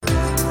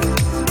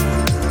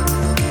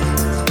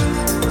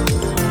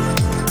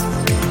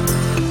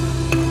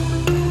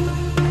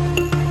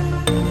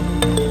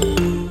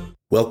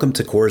Welcome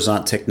to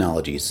Coruzant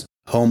Technologies,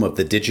 home of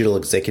the Digital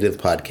Executive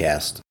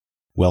Podcast.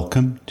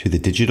 Welcome to the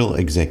Digital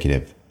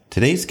Executive.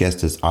 Today's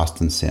guest is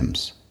Austin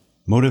Sims.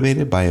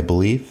 Motivated by a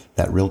belief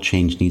that real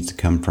change needs to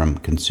come from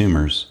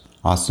consumers,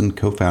 Austin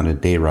co-founded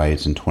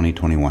Dayrize in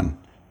 2021.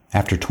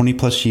 After 20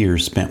 plus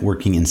years spent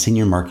working in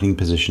senior marketing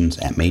positions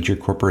at major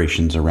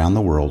corporations around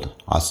the world,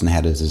 Austin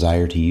had a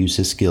desire to use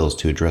his skills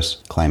to address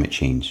climate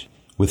change.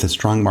 With a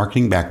strong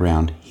marketing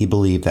background, he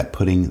believed that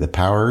putting the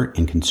power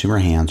in consumer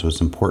hands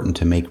was important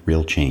to make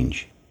real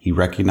change. He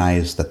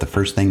recognized that the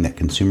first thing that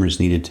consumers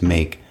needed to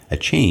make a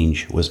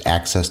change was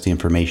access to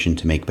information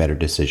to make better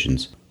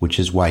decisions, which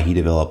is why he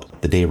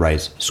developed the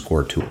Dayrize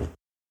score tool.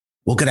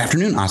 Well, good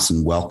afternoon,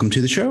 Austin. Welcome to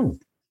the show.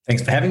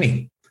 Thanks for having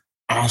me.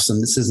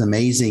 Awesome. This is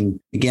amazing.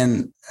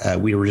 Again,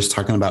 we were just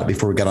talking about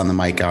before we got on the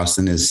mic,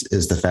 Austin,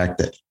 is the fact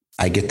that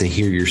I get to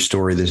hear your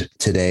story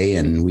today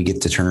and we get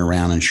to turn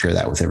around and share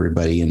that with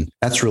everybody. And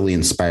that's really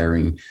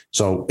inspiring.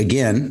 So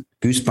again,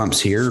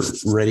 goosebumps here,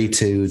 ready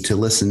to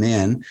listen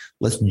in.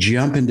 Let's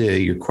jump into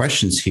your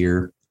questions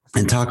here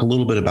and talk a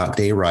little bit about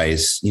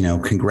Dayrize.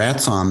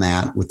 Congrats on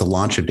that with the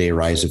launch of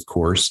Dayrize, of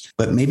course,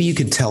 but maybe you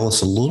could tell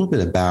us a little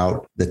bit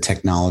about the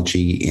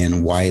technology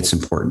and why it's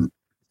important.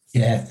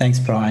 Yeah, thanks,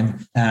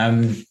 Brian.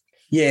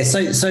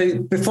 So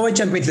before I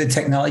jump into the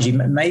technology,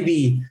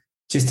 maybe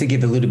just to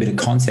give a little bit of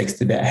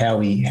context about how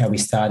we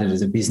started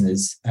as a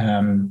business.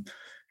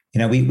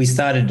 We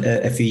started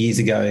a few years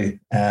ago,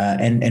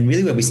 and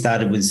really where we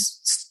started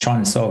was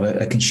trying to solve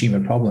a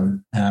consumer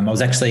problem. I was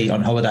actually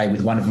on holiday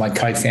with one of my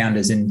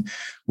co-founders, and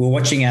we were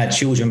watching our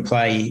children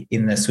play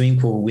in the swimming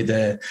pool with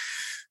a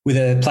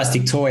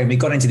plastic toy, and we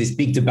got into this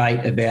big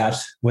debate about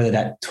whether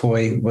that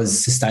toy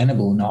was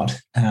sustainable or not.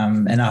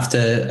 And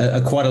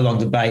after quite a long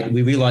debate,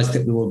 we realised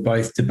that we were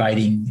both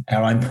debating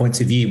our own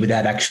points of view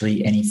without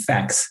actually any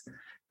facts,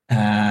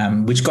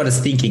 which got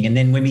us thinking. And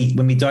then when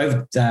we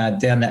dove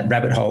down that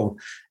rabbit hole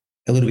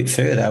a little bit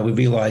further, we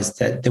realised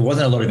that there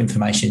wasn't a lot of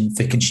information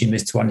for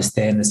consumers to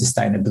understand the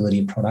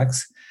sustainability of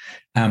products.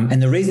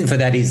 And the reason for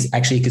that is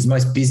actually because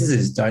most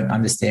businesses don't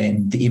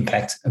understand the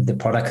impact of the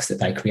products that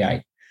they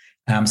create.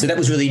 So that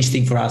was really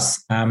interesting for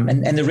us.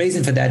 And the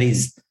reason for that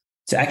is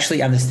to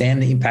actually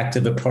understand the impact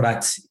of a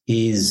product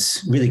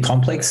is really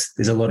complex.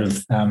 There's a lot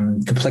of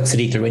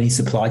complexity through any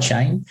supply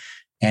chain,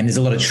 and there's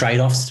a lot of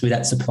trade-offs with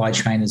that supply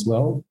chain as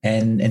well.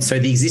 And so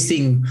the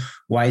existing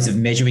ways of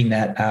measuring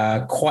that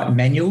are quite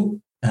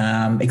manual,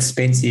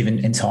 expensive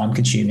and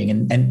time-consuming.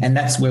 And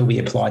that's where we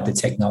applied the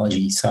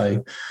technology.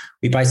 So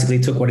we basically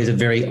took what is a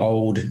very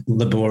old,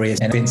 laborious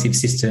and expensive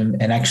system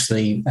and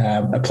actually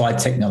applied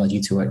technology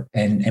to it.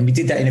 And we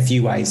did that in a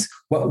few ways.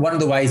 One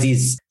of the ways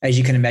is, as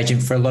you can imagine,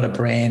 for a lot of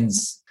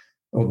brands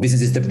or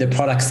businesses, the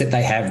products that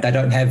they have, they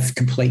don't have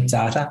complete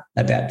data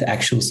about the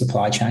actual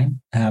supply chain.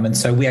 And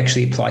so we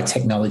actually apply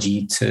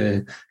technology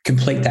to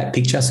complete that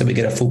picture so we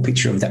get a full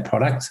picture of that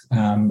product.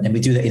 And we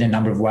do that in a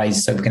number of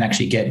ways so we can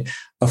actually get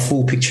a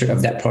full picture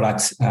of that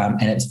product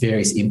and its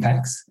various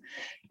impacts.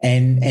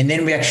 And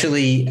then we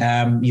actually,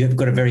 you've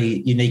got a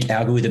very unique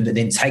algorithm that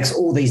then takes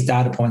all these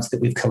data points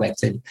that we've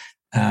collected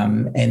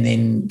and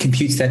then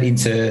computes that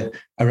into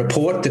a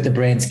report that the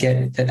brands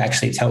get that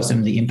actually tells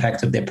them the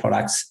impact of their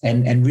products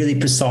and really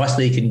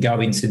precisely can go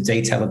into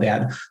detail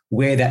about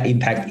where that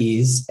impact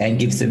is and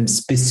gives them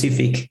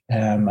specific,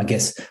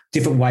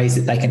 different ways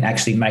that they can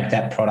actually make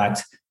that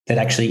product that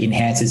actually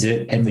enhances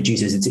it and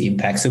reduces its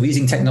impact. So we're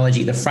using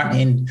technology at the front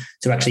end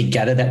to actually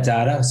gather that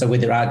data. So where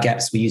there are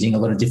gaps, we're using a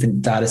lot of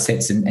different data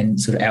sets and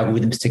sort of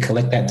algorithms to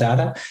collect that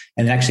data.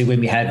 And actually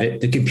when we have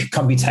it, the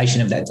computation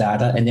of that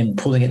data and then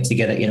pulling it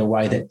together in a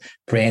way that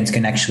brands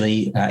can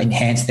actually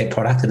enhance their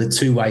product are the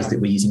two ways that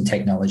we're using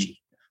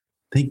technology.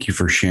 Thank you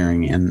for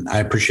sharing. And I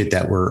appreciate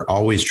that. We're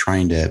always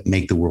trying to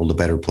make the world a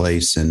better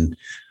place. And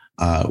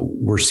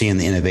we're seeing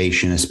the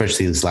innovation,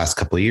 especially this last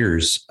couple of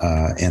years.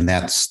 And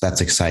that's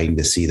exciting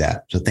to see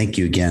that. So thank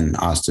you again,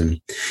 Austin.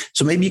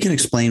 So maybe you can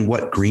explain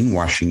what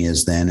greenwashing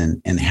is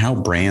then and how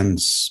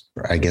brands,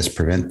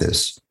 prevent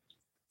this.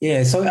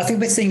 Yeah, so I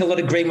think we're seeing a lot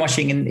of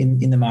greenwashing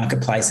in the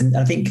marketplace. And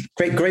I think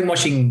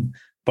greenwashing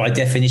by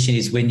definition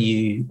is when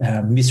you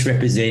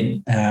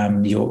misrepresent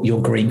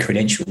your green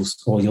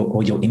credentials or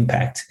your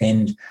impact.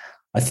 And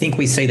I think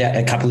we see that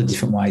a couple of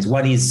different ways.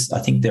 One is I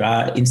think there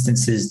are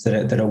instances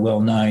that are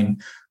well known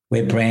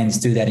where brands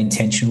do that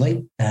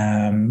intentionally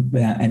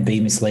and be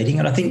misleading.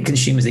 And I think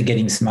consumers are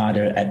getting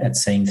smarter at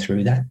seeing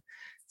through that.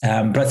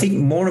 But I think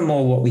more and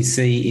more what we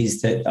see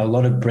is that a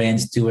lot of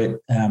brands do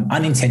it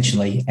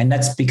unintentionally, and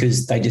that's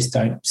because they just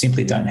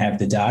simply don't have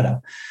the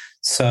data.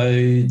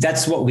 So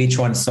that's what we're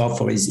trying to solve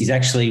for is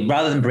actually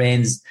rather than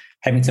brands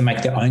having to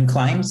make their own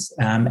claims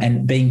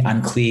and being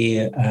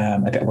unclear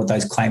about what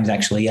those claims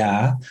actually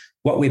are,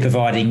 what we're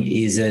providing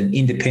is an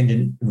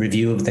independent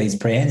review of these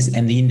brands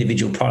and the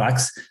individual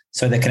products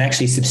so they can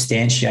actually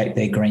substantiate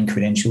their green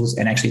credentials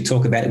and actually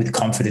talk about it with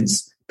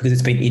confidence because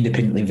it's been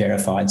independently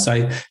verified.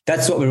 So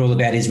that's what we're all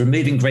about is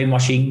removing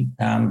greenwashing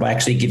by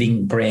actually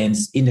giving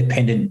brands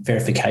independent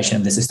verification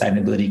of their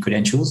sustainability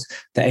credentials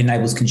that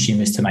enables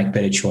consumers to make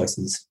better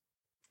choices.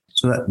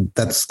 So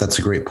that's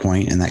a great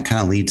point. And that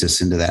kind of leads us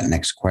into that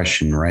next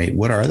question, right?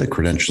 What are the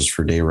credentials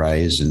for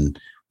Dayrize and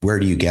where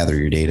do you gather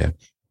your data?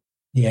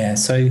 Yeah,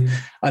 so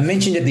I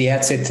mentioned at the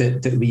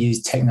outset that we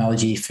use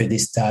technology for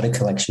this data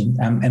collection,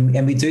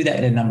 and we do that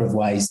in a number of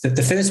ways.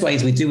 The first way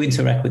is we do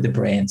interact with the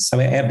brands. So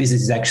our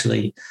business is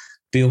actually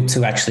built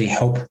to actually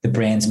help the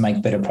brands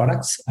make better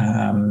products.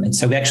 And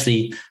so we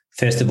actually,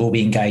 first of all,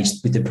 we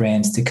engaged with the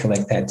brands to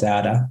collect that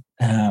data.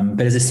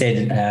 But as I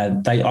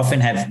said, they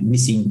often have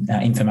missing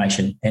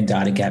information and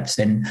data gaps.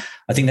 And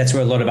I think that's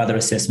where a lot of other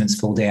assessments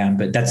fall down,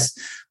 but that's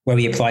where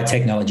we apply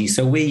technology.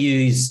 So we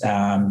use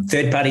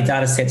third-party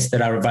data sets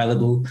that are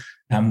available.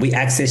 We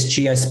access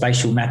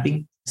geospatial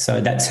mapping.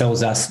 So that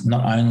tells us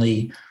not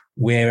only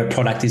where a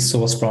product is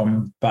sourced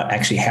from, but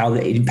actually how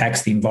it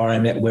impacts the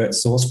environment where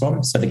it's sourced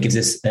from. So that gives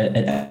us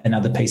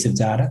another piece of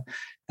data.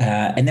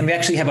 And then we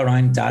actually have our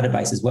own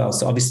database as well.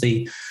 So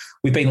obviously,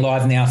 we've been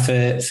live now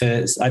for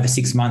over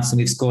 6 months and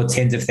we've scored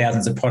tens of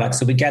thousands of products.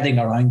 So we're gathering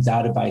our own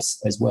database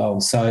as well.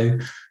 So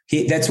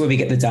that's where we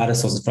get the data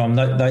sources from,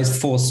 those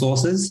 4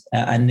 sources.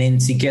 And then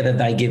together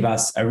they give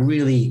us a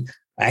really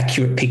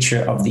accurate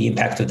picture of the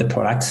impact of the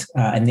product.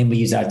 And then we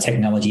use our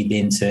technology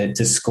then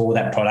to score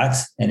that product.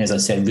 And as I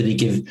said, really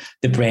give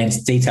the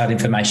brands detailed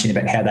information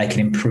about how they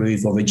can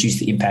improve or reduce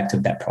the impact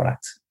of that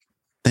product.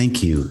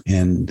 Thank you.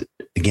 And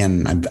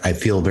again, I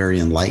feel very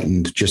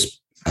enlightened just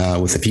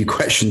with a few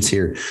questions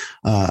here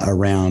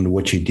around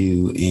what you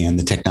do and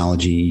the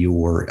technology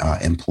you're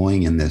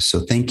employing in this.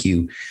 So thank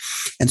you.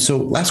 And so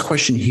last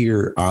question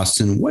here,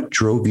 Austin, what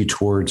drove you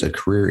towards a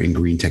career in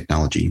green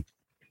technology?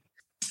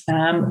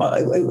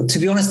 To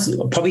be honest,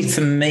 probably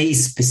for me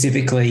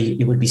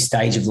specifically, it would be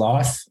stage of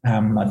life.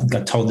 I think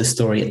I told the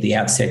story at the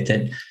outset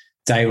that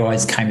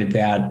Dayrize came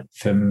about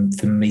from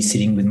me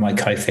sitting with my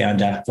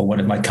co-founder or one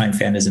of my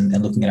co-founders and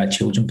looking at our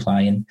children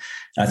play. And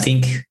I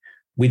think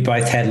we'd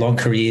both had long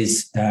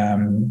careers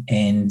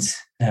and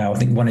I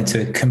think wanted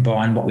to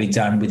combine what we'd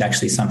done with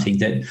actually something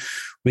that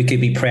we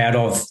could be proud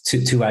of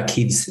to our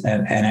kids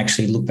and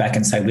actually look back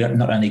and say we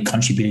not only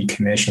contributed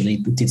commercially,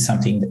 but did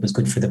something that was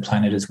good for the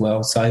planet as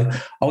well. So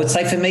I would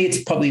say for me,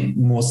 it's probably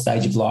more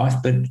stage of life.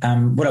 But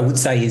what I would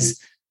say is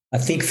I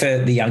think for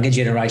the younger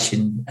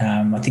generation,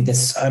 I think they're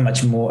so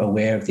much more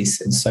aware of this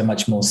and so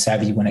much more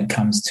savvy when it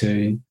comes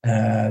to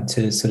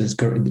sort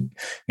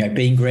of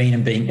being green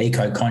and being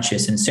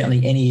eco-conscious. And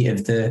certainly any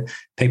of the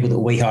people that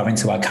we hire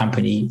into our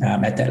company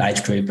at that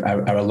age group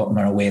are a lot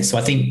more aware. So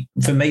I think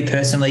for me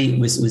personally, it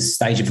was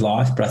stage of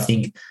life, but I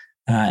think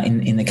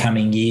in the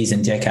coming years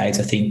and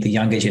decades, I think the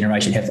younger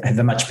generation have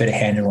a much better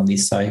handle on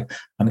this. So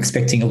I'm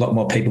expecting a lot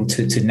more people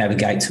to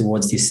navigate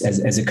towards this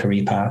as a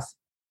career path.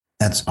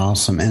 That's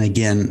awesome. And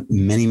again,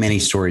 many, many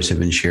stories have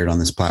been shared on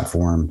this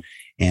platform,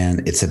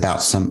 and it's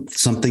about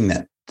something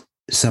that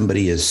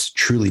somebody is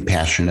truly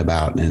passionate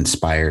about and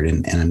inspired.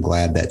 And I'm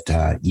glad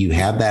that you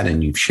have that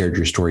and you've shared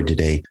your story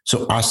today.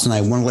 So Austin,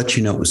 I want to let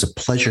you know it was a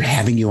pleasure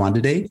having you on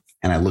today,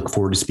 and I look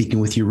forward to speaking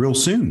with you real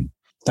soon.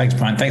 Thanks,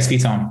 Brian. Thanks for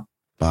your time.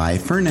 Bye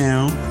for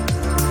now.